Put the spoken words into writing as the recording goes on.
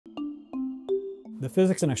The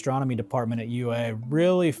Physics and Astronomy Department at UA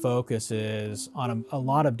really focuses on a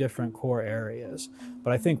lot of different core areas.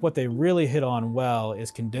 But I think what they really hit on well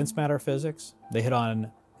is condensed matter physics. They hit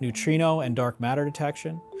on neutrino and dark matter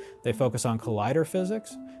detection. They focus on collider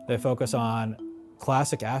physics. They focus on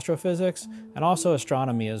classic astrophysics and also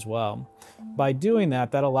astronomy as well. By doing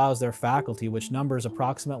that, that allows their faculty, which numbers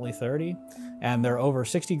approximately 30, and there are over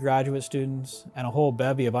 60 graduate students and a whole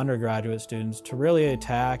bevy of undergraduate students, to really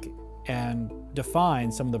attack and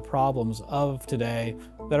define some of the problems of today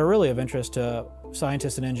that are really of interest to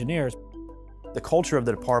scientists and engineers. The culture of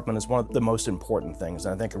the department is one of the most important things,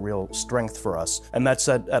 and I think a real strength for us. And that's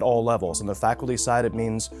at all levels. On the faculty side, it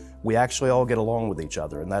means we actually all get along with each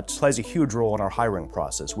other, and that plays a huge role in our hiring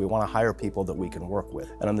process. We want to hire people that we can work with.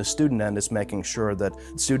 And on the student end, it's making sure that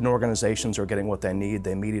student organizations are getting what they need,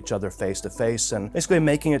 they meet each other face to face, and basically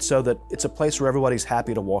making it so that it's a place where everybody's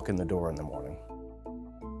happy to walk in the door in the morning.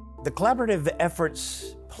 The collaborative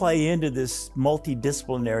efforts play into this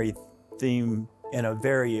multidisciplinary theme in a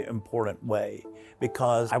very important way,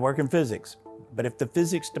 because I work in physics, but if the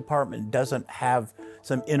physics department doesn't have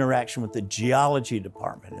some interaction with the geology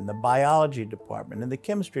department and the biology department and the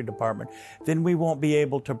chemistry department, then we won't be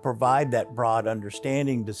able to provide that broad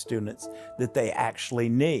understanding to students that they actually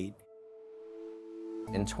need.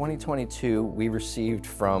 In 2022, we received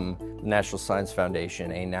from the National Science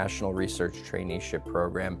Foundation a National Research Traineeship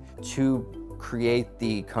Program to create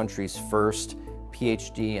the country's first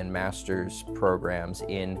PhD and master's programs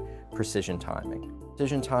in precision timing.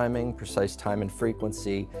 Precision timing, precise time and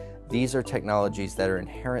frequency, these are technologies that are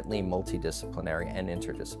inherently multidisciplinary and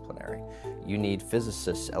interdisciplinary. You need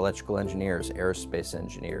physicists, electrical engineers, aerospace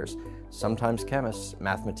engineers, sometimes chemists,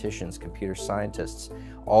 mathematicians, computer scientists.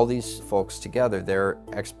 All these folks together, their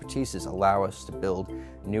expertises allow us to build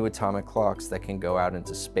new atomic clocks that can go out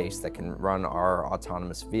into space, that can run our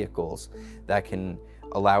autonomous vehicles, that can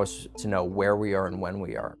allow us to know where we are and when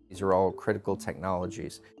we are. These are all critical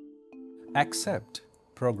technologies. ACCEPT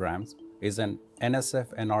programs is an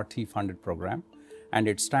NSF NRT funded program, and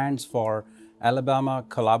it stands for Alabama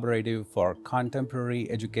Collaborative for Contemporary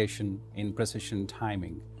Education in Precision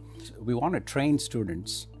Timing. We want to train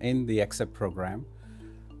students in the ACCEPT program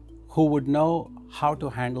who would know how to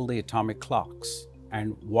handle the atomic clocks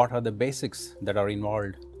and what are the basics that are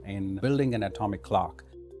involved in building an atomic clock.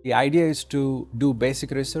 The idea is to do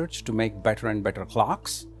basic research to make better and better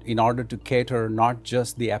clocks in order to cater not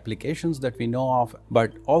just the applications that we know of,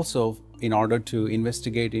 but also in order to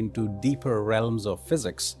investigate into deeper realms of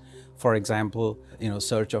physics. For example,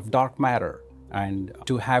 search of dark matter, and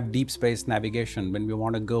to have deep space navigation when we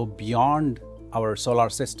want to go beyond our solar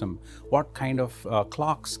system. What kind of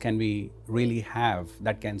clocks can we really have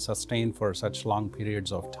that can sustain for such long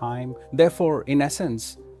periods of time? Therefore, in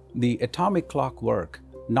essence, the atomic clock work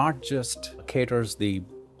not just caters the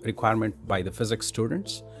requirement by the physics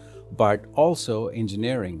students, but also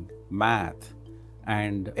engineering, math,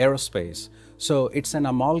 and aerospace. So it's an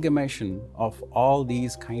amalgamation of all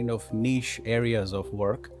these kind of niche areas of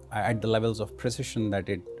work at the levels of precision that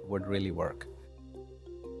it would really work.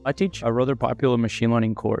 I teach a rather popular machine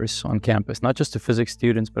learning course on campus, not just to physics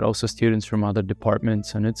students, but also students from other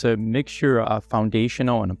departments. And it's a mixture of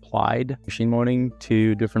foundational and applied machine learning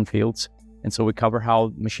to different fields. And so we cover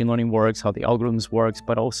how machine learning works, how the algorithms works,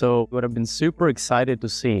 but also what I've been super excited to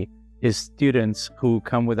see is students who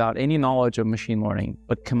come without any knowledge of machine learning,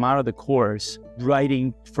 but come out of the course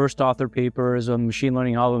writing first author papers on machine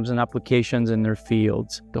learning algorithms and applications in their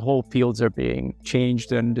fields. The whole fields are being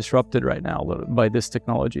changed and disrupted right now by this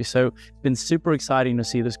technology. So it's been super exciting to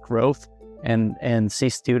see this growth and see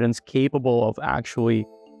students capable of actually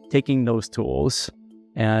taking those tools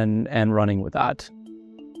and running with that.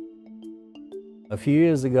 A few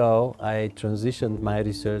years ago, I transitioned my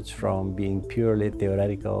research from being purely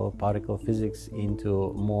theoretical particle physics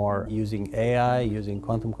into more using AI, using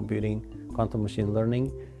quantum computing, quantum machine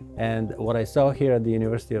learning. And what I saw here at the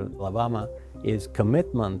University of Alabama is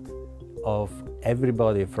commitment of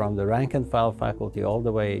everybody from the rank and file faculty all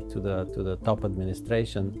the way to the top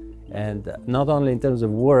administration. And not only in terms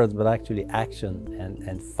of words, but actually action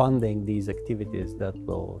and funding these activities that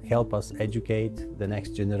will help us educate the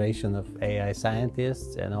next generation of AI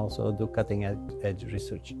scientists and also do cutting-edge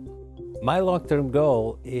research. My long-term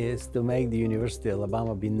goal is to make the University of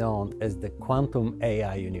Alabama be known as the Quantum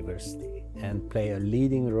AI University and play a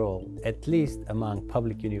leading role, at least among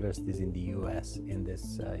public universities in the US in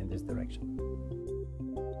this direction.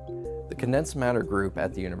 The Condensed Matter Group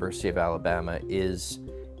at the University of Alabama is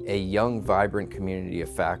a young, vibrant community of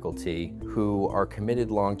faculty who are committed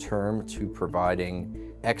long-term to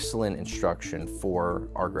providing excellent instruction for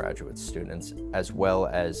our graduate students, as well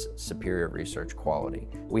as superior research quality.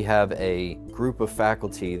 We have a group of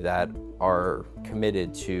faculty that are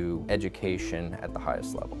committed to education at the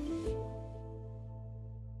highest level.